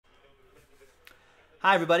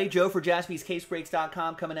Hi, everybody. Joe for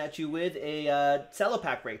JaspysCaseBreaks.com coming at you with a cello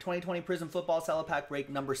pack break. 2020 Prizm Football cello pack break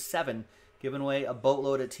number 7. Giving away a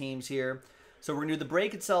boatload of teams here. So we're going to do the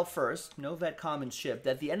break itself first. No vet commons shipped.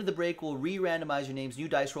 At the end of the break, we'll re-randomize your names, new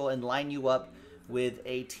dice roll, and line you up with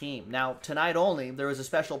a team. Now, tonight only, there is a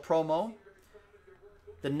special promo.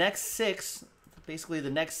 The next 6, basically the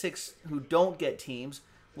next 6 who don't get teams,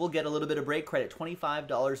 will get a little bit of break credit.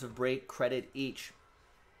 $25 of break credit each.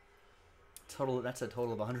 That's a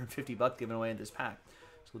total of $150 given away in this pack.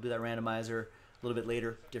 So we'll do that randomizer a little bit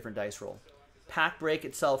later, different dice roll. Pack break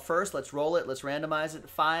itself first. Let's roll it. Let's randomize it.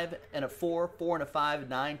 5 and a 4, 4 and a 5,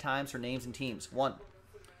 9 times for names and teams. 1,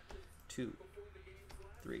 2,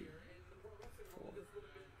 3, 4,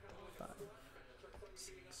 5,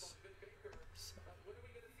 6, 7.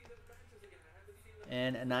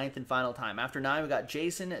 And a 9th and final time. After 9, we got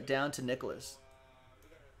Jason down to Nicholas.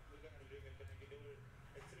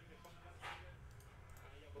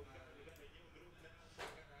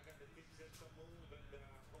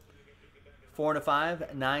 Four and a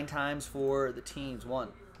 5, 9 times for the teams. 1,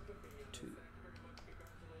 2,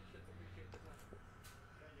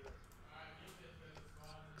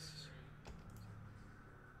 6.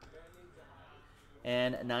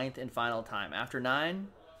 And 9th and final time. After 9.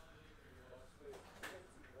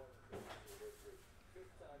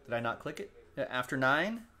 Did I not click it? After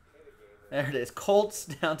 9. There it is. Colts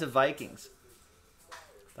down to Vikings.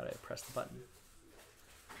 Thought I pressed the button.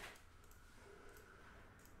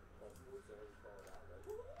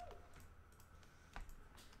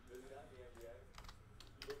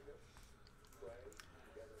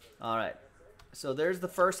 All right, so there's the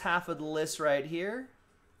first half of the list right here.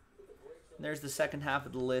 There's the second half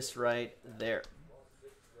of the list right there.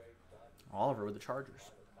 Oliver with the Chargers.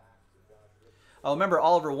 Oh, remember,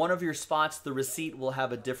 Oliver, one of your spots, the receipt will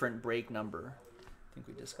have a different break number. I think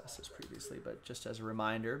we discussed this previously, but just as a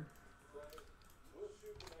reminder.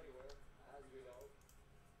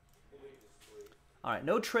 All right,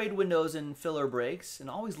 no trade windows and filler breaks, and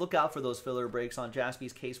always look out for those filler breaks on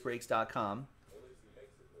JaspysCaseBreaks.com.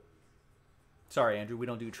 Sorry, Andrew, we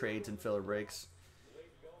don't do trades and filler breaks.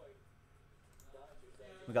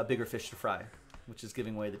 We got bigger fish to fry, which is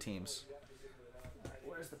giving away the teams. All right,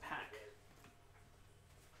 where's the pack?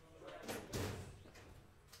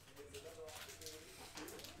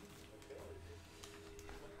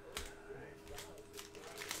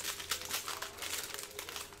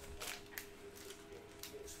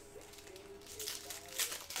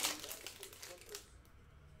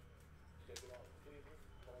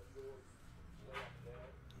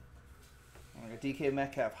 DK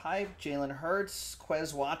Metcalf hype, Jalen Hurts,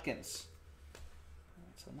 Quez Watkins.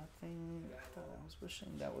 So nothing, I thought I was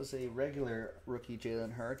wishing that was a regular rookie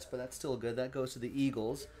Jalen Hurts, but that's still good. That goes to the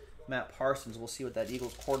Eagles. Matt Parsons, we'll see what that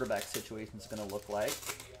Eagles quarterback situation is going to look like.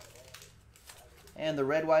 And the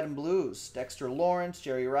red, white, and blues, Dexter Lawrence,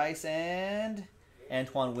 Jerry Rice, and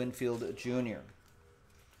Antoine Winfield Jr.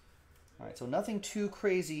 All right, so nothing too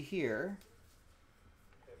crazy here.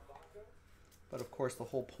 But of course, the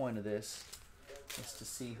whole point of this is to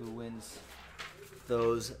see who wins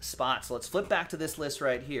those spots. So let's flip back to this list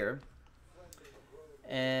right here.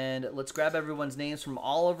 And let's grab everyone's names from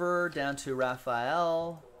Oliver down to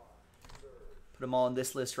Raphael. Put them all in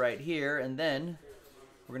this list right here. And then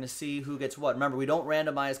we're going to see who gets what. Remember, we don't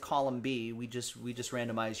randomize column B. We just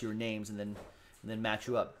randomize your names and then match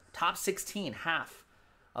you up. Top 16, half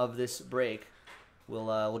of this break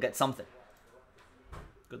will get something.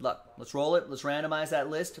 Good luck. Let's roll it. Let's randomize that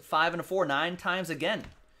list. 5 and a 4, 9 times again.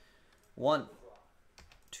 1,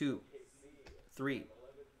 2, 3,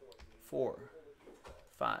 4,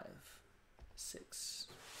 5, 6,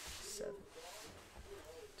 7.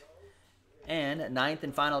 And 9th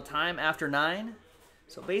and final time after 9.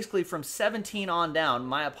 So basically from 17 on down,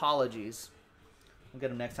 my apologies. We'll get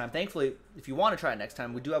them next time. Thankfully, if you want to try it next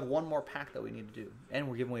time, we do have one more pack that we need to do. And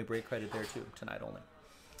we're giving away break credit there too, tonight only.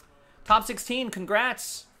 Top 16,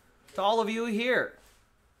 congrats to all of you here.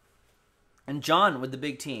 And John with the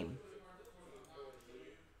big team.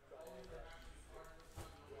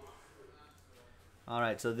 All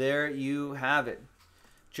right, so there you have it.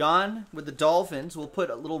 John with the Dolphins. We'll put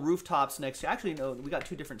little rooftops next to you. Actually, no, we got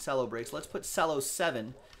 2 different cello breaks. Let's put cello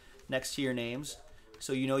 7 next to your names,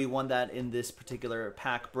 so you know you won that in this particular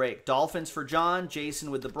pack break. Dolphins for John, Jason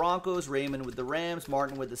with the Broncos, Raymond with the Rams,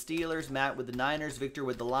 Martin with the Steelers, Matt with the Niners, Victor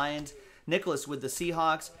with the Lions, Nicholas with the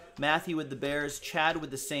Seahawks, Matthew with the Bears, Chad with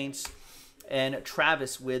the Saints, and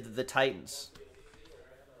Travis with the Titans.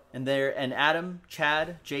 And Adam,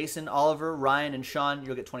 Chad, Jason, Oliver, Ryan, and Sean,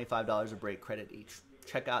 you'll get $25 of break credit each.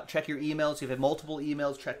 Check your emails. If you have multiple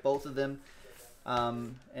emails, check both of them.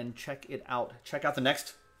 and check it out. Check out the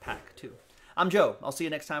next pack, too. I'm Joe. I'll see you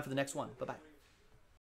next time for the next one. Bye-bye.